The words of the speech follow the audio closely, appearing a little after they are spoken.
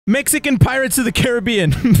Mexican Pirates of the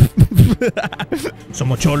Caribbean.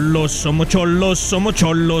 Somos cholos, somos cholos, somos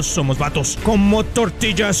cholos, somos vatos. Como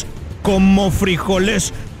tortillas, como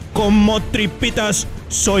frijoles, como tripitas,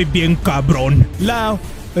 soy bien cabrón.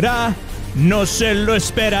 Laura no se lo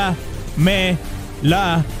espera, me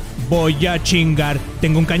la voy a chingar.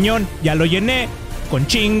 Tengo un cañón, ya lo llené, con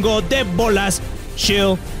chingo de bolas.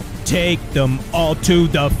 She'll take them all to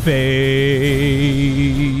the face.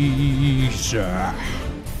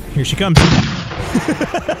 Here she comes.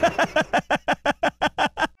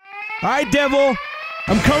 Alright, devil.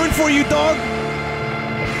 I'm coming for you, dog.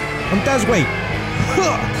 Wait.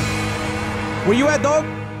 Where you at, dog?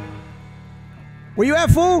 Where you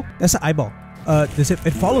at, fool? That's an eyeball. Does it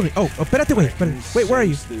follows me? Oh, espérate, wait, where are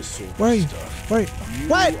you? Where are you?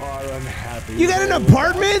 What? You got an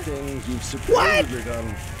apartment? What?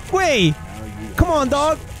 Wait. Come on,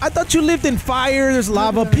 dog. I thought you lived in fire, there's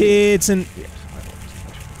lava pits, and...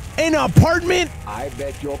 An apartment? I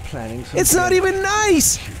bet you're planning something. It's not even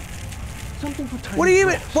nice! What are you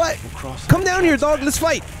even... What? Come down here, dog. Let's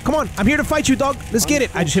fight. Come on. I'm here to fight you, dog. Let's get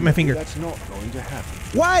it. I just hit my finger. That's not going to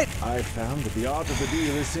happen. What? I found that the art of the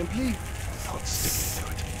deal is simply not sticking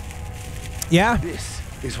to it. Yeah? This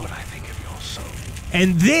is what I think of your soul.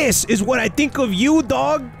 And this is what I think of you,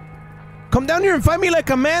 dog. Come down here and fight me like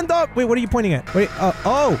a man, dog. Wait, what are you pointing at? Wait, oh.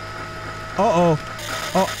 Uh-oh.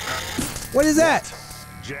 Oh. What is that?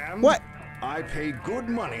 Jam? What? I paid good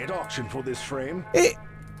money at auction for this frame.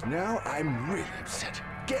 Now I'm really upset.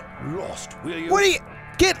 Get lost, will you? What are you...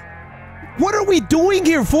 What are we doing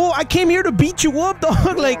here, fool? I came here to beat you up,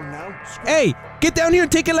 dog. Like... Hey, get down here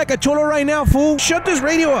and take it like a cholo right now, fool. Shut this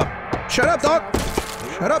radio up. Shut up, dog.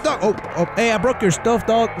 Shut up, dog. Oh, hey, I broke your stuff,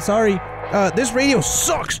 dog. Sorry. This radio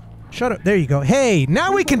sucks. Shut up. There you go. Hey,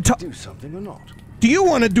 now we can talk. Do something or not? Do you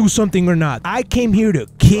want to do something or not? I came here to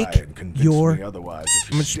kick your...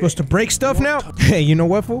 I'm supposed to break stuff now? Hey, you know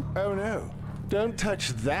what, fool? Oh, no. Don't touch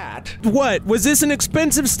that. What? Was this an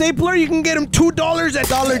expensive stapler? You can get them $2 at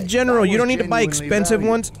Dollar General. You don't need to buy expensive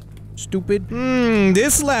ones. Stupid.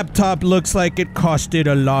 This laptop looks like it costed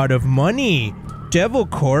a lot of money. Devil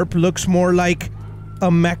Corp looks more like a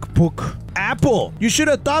MacBook Apple. You should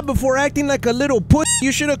have thought before acting like a little puss.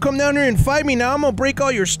 You should have come down here and fight me. Now I'm gonna break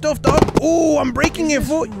all your stuff, dog. Oh, I'm breaking it,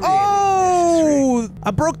 fool. Oh!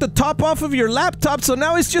 I broke the top off of your laptop, so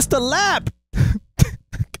now it's just a lap.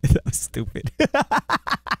 That was stupid.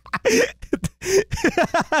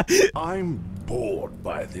 I'm bored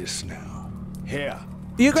by this now. Here,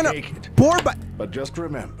 you're gonna take it. Bored by... But just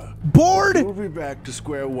remember. Bored? You'll be back to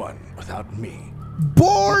square one without me.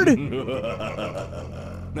 Bored?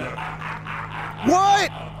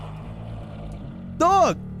 What?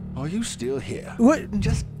 Dog. Are you still here? What?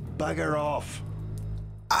 Just bugger off.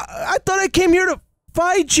 I thought I came here to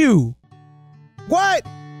fight you. What?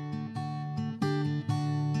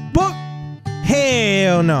 But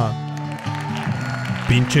hell no.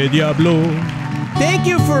 Pinche Diablo. Thank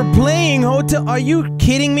you for playing Hotel. Are you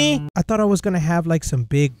kidding me? I thought I was gonna have like some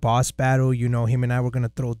big boss battle. You know, him and I were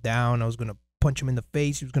gonna throw down. I was gonna punch him in the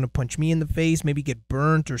face. He was gonna punch me in the face, maybe get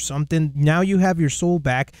burnt or something. Now you have your soul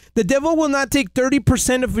back. The devil will not take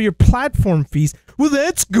 30% of your platform fees. Well,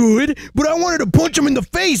 that's good, but I wanted to punch him in the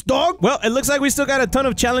face, dog. Well, it looks like we still got a ton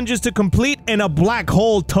of challenges to complete and a black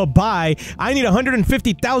hole to buy. I need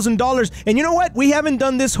 $150,000. And you know what? We haven't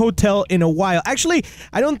done this hotel in a while. Actually,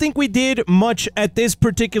 I don't think we did much at this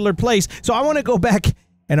particular place. So I want to go back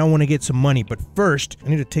and I want to get some money. But first, I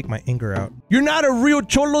need to take my anger out. You're not a real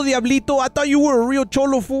cholo, Diablito. I thought you were a real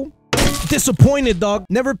cholo, fool. Disappointed, dog.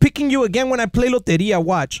 Never picking you again when I play Loteria.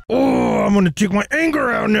 Watch. Oh, I'm gonna take my anger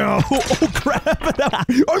out now. Oh, crap.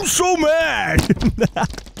 I'm so mad.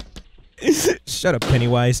 Shut up,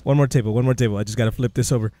 Pennywise. One more table, one more table. I just gotta flip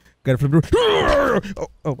this over. Gotta flip it over.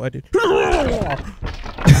 Oh, I did.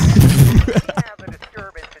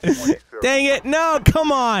 Dang it. No,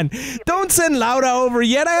 come on. Don't send Laura over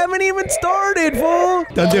yet. I haven't even started, fool.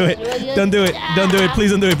 Don't do it. Don't do it. Don't do it.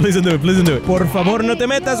 Please don't do it. Please don't do it. Please don't do it. Por favor, no te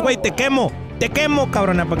metas, güey. Te quemo. Te quemo,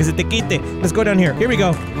 cabrona, para que se te quite. Let's go down here. Here we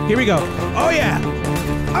go. Here we go. Oh, yeah.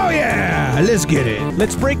 Oh, yeah. Let's get it.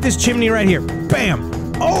 Let's break this chimney right here. Bam.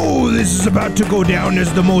 Oh, this is about to go down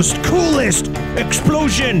as the most coolest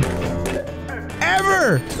explosion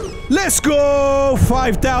ever. Let's go.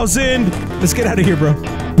 5,000. Let's get out of here, bro.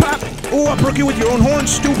 Pop. Oh, I broke it with your own horn,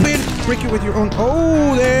 stupid. Break it with your own.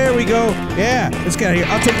 Oh, there we go. Yeah, let's get out of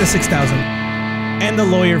here. I'll take the 6,000. And the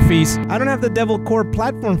lawyer fees. I don't have the Devil Core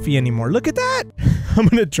platform fee anymore. Look at that. I'm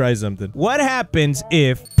gonna try something. What happens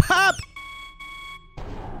if... Pop!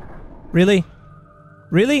 Really?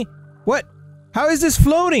 Really? What? How is this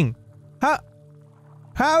floating?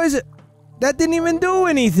 How is it? That didn't even do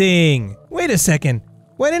anything. Wait a second.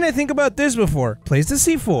 Why didn't I think about this before? Place the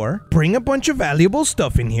C4. Bring a bunch of valuable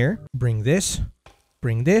stuff in here. Bring this.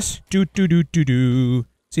 Bring this. Do.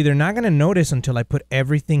 See, they're not gonna notice until I put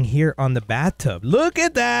everything here on the bathtub. Look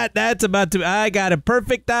at that. That's about to... I got a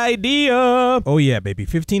perfect idea. Oh yeah, baby.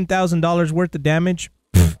 $15,000 worth of damage.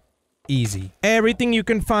 Pfft, easy. Everything you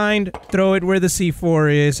can find, throw it where the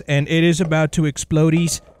C4 is, and it is about to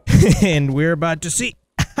explodies. And we're about to see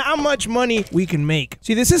how much money we can make.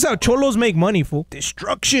 See, this is how cholos make money, fool.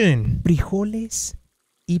 Destruction. Frijoles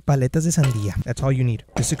y paletas de sandía. That's all you need.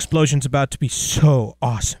 This explosion's about to be so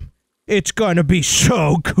awesome. It's gonna be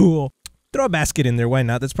so cool. Throw a basket in there, why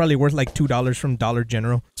not? That's probably worth like $2 from Dollar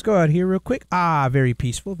General. Let's go out here real quick. Ah, very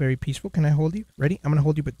peaceful, very peaceful. Can I hold you? Ready? I'm gonna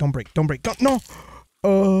hold you, but don't break, don't break, don't, no!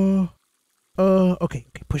 Okay,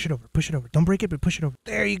 push it over, push it over. Don't break it, but push it over.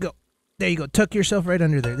 There you go. There you go. Tuck yourself right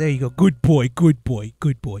under there. There you go. Good boy, good boy,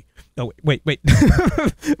 good boy. Oh, wait.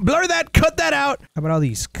 Blur that, cut that out. How about all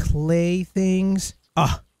these clay things?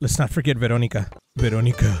 Ah, let's not forget Verónica.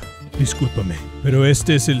 Verónica, discúlpame, pero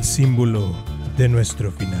este es el símbolo de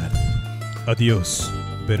nuestro final. Adiós,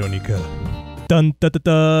 Verónica. Tan ta ta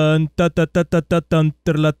tan ta ta ta ta ta tan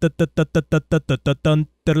terla ta ta ta ta ta ta ta ta tan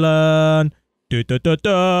terlan. Ta ta ta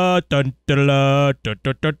ta tan terla ta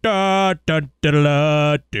ta ta ta tan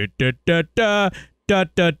terla ta ta ta ta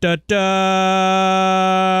ta ta ta.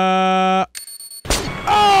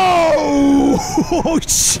 Oh!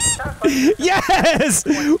 Yes!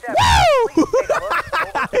 Woo!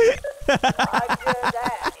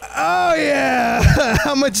 Oh yeah!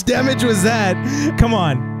 How much damage was that? Come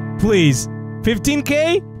on, please.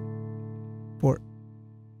 15K? 4,000.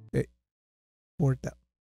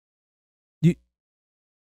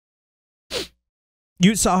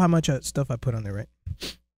 You saw how much stuff I put on there, right?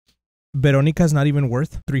 Veronica's not even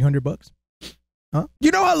worth 300 bucks. Huh?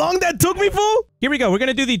 You know how long that took me, fool? Here we go. We're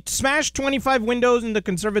gonna do the smash 25 windows in the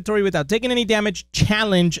conservatory without taking any damage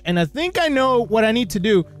challenge, and I think I know what I need to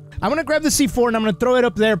do. I'm gonna grab the C4 and I'm gonna throw it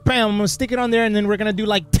up there. Bam! I'm gonna stick it on there, and then we're gonna do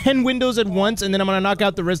like 10 windows at once, and then I'm gonna knock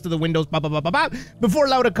out the rest of the windows before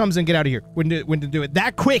Laura comes and get out of here. When to do it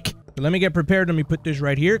that quick. So let me get prepared. Let me put this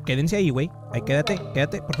right here. Quédense ahí, güey. Ahí,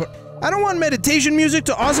 quédate, por favor. I don't want meditation music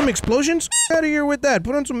to awesome explosions. Get out of here with that.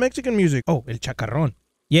 Put on some Mexican music. Oh, el chacarrón.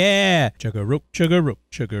 Yeah. Chugga rope, chugga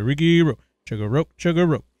riggy rope, chugga rope, chugga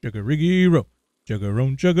riggy rope, chugga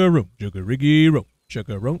rope, chugga riggy rope, chugga rope, chugga riggy rope.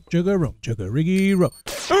 Chugga rope, chugga riggy rope,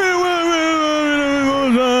 chugga rope, chugga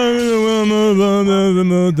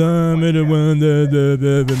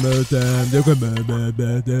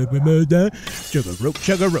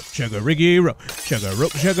riggy rope, chugga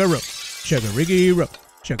rope, chugga riggy rope,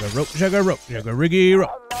 chugga rope, chugga riggy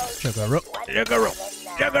rope.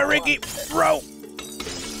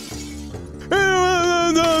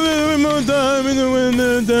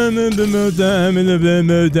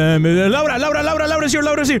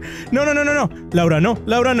 Laura's here. No. Laura, no.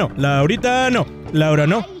 Laurita, no. Laura,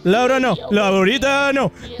 no. Laurita,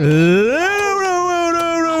 no.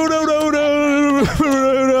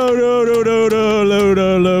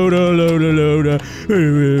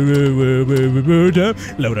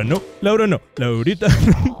 Laura, no. Laurita.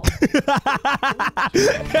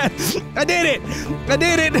 I did it.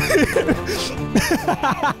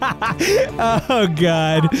 Oh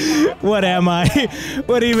God, what am I?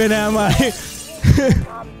 What even am I?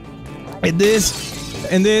 And this,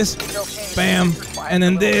 bam, and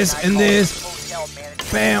then this,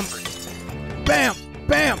 bam.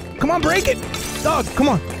 Come on, break it, dog. Come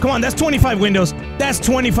on. That's 25 windows. That's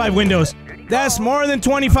 25 windows. That's more than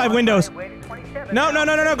 25 windows. No.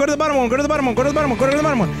 Go to the bottom one.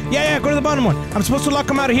 Yeah, go to the bottom one. I'm supposed to lock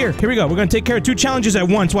them out of here. Here we go. We're gonna take care of 2 challenges at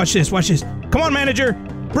once. Watch this. Come on, manager.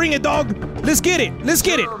 Bring it, dog. Let's get it.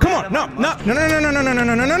 Come on. No. Come on.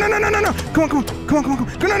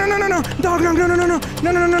 No. Dog, no.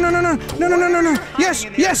 Yes.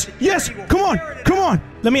 Come on.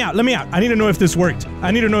 Let me out. I need to know if this worked.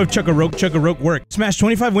 I need to know if Chugga Rope worked. Smash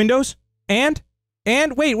 25 windows. And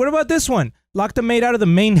wait, what about this one? Lock the maid out of the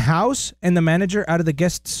main house and the manager out of the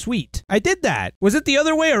guest suite. I did that. Was it the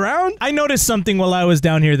other way around? I noticed something while I was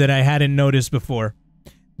down here that I hadn't noticed before.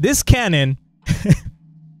 This cannon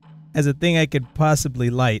has a thing I could possibly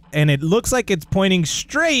light, and it looks like it's pointing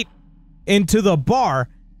straight into the bar.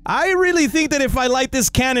 I really think that if I light this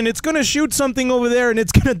cannon, it's gonna shoot something over there and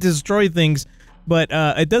it's gonna destroy things. But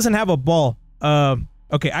it doesn't have a ball.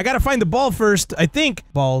 Okay, I gotta find the ball first, I think.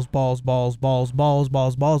 Balls. Is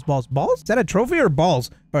that a trophy or balls?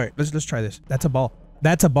 Alright, let's try this. That's a ball.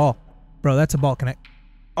 Bro, that's a ball. Can I?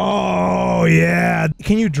 Oh, yeah.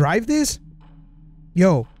 Can you drive this?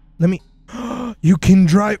 Yo, let me... You can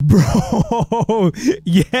drive, bro.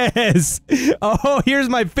 Yes. Oh, here's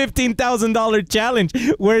my $15,000 challenge.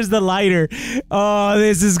 Where's the lighter? Oh,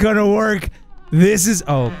 this is gonna work. This is...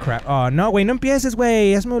 Oh, crap. Oh, no, güey. No empieces,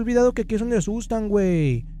 güey. Ya se me ha olvidado que aquí es donde asustan,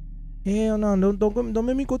 güey. Hell no. Don't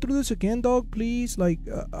make me go through this again, dog. Please. Like,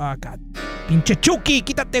 God. Pinche Chucky.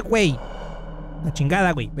 Quítate, güey. La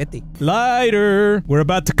chingada, güey. Vete. Lighter. We're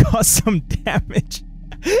about to cause some damage.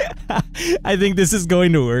 I think this is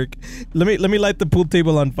going to work. Let me light the pool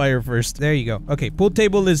table on fire first. There you go. Okay, pool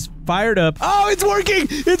table is fired up. Oh, it's working!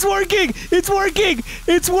 It's working! It's working!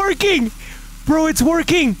 It's working! Bro, it's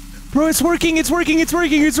working! Bro, it's working! It's working! It's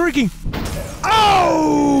working! It's working!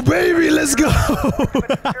 Oh, baby, let's go!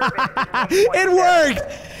 It worked!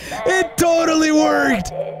 It totally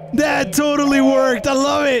worked! That totally worked! I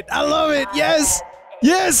love it! I love it! Yes!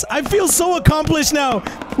 Yes! I feel so accomplished now!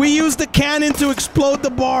 We used the cannon to explode the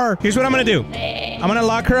bar! Here's what I'm gonna do. I'm gonna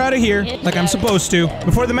lock her out of here, like I'm supposed to.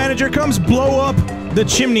 Before the manager comes, blow up the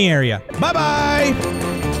chimney area. Bye-bye!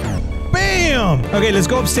 Bam! Okay, let's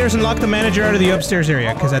go upstairs and lock the manager out of the upstairs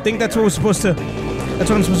area, because I think that's what we're supposed to... That's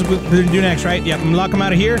what I'm supposed to do next, right? Yep, I'm gonna lock him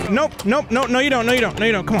out of here. Nope, nope, no, no you don't, no you don't, no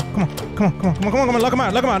you don't. Come on, come on, come on, come on, come on, come on, come on, lock him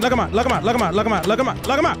out, lock him out, lock him out, lock him out, lock him out, lock him out, lock him out,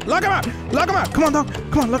 lock him out, lock him out, lock him out, come on, dog,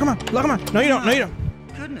 come on, lock him out, lock him out. No you don't, no you don't.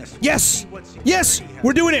 Yes! Yes!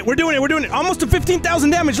 We're doing it! We're doing it! We're doing it! Almost to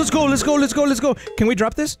 15,000 damage! Let's go! Let's go! Let's go! Let's go! Can we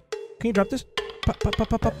drop this? Can you drop this?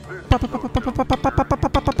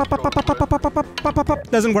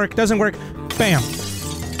 Doesn't work! Doesn't work! Bam!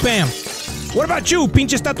 Bam! What about you,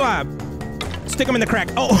 pinche estatua? Stick him in the crack.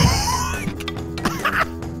 Oh!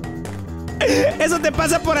 Eso te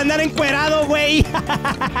pasa por andar encuerado, güey.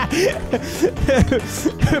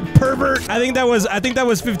 Pervert. I think that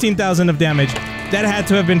was 15,000 of damage. That had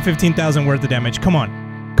to have been 15,000 worth of damage. Come on.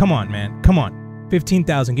 Come on, man. Come on.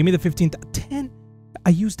 15,000. Give me the 15,000. 10. I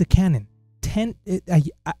used a cannon. 10.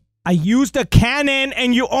 I used a cannon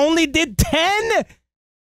and you only did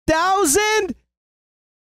 10,000?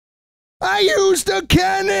 I used a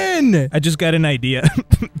cannon! I just got an idea.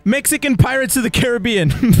 Mexican Pirates of the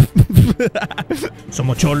Caribbean.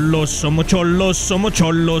 Somos cholos, somos cholos, somos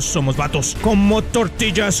cholos, somos vatos. Como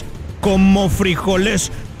tortillas, como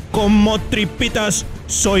frijoles, como tripitas,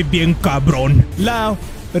 soy bien cabrón.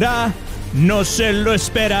 Laura no se lo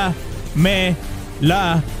espera, me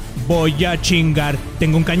la voy a chingar.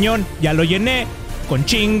 Tengo un cañón, ya lo llené, con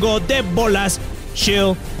chingo de bolas.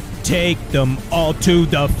 She'll take them all to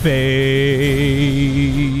the face.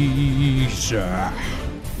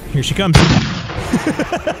 Here she comes.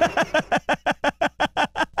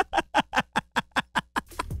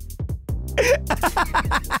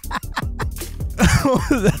 Oh,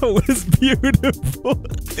 that was beautiful.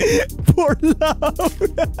 Poor Laura.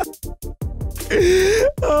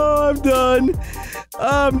 Oh, I'm done.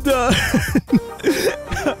 I'm done.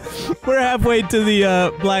 We're halfway to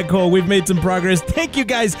the black hole. We've made some progress. Thank you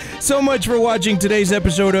guys so much for watching today's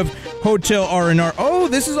episode of Hotel RnR. Oh,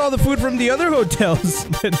 this is all the food from the other hotels.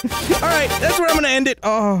 All right, that's where I'm going to end it.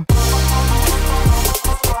 Oh.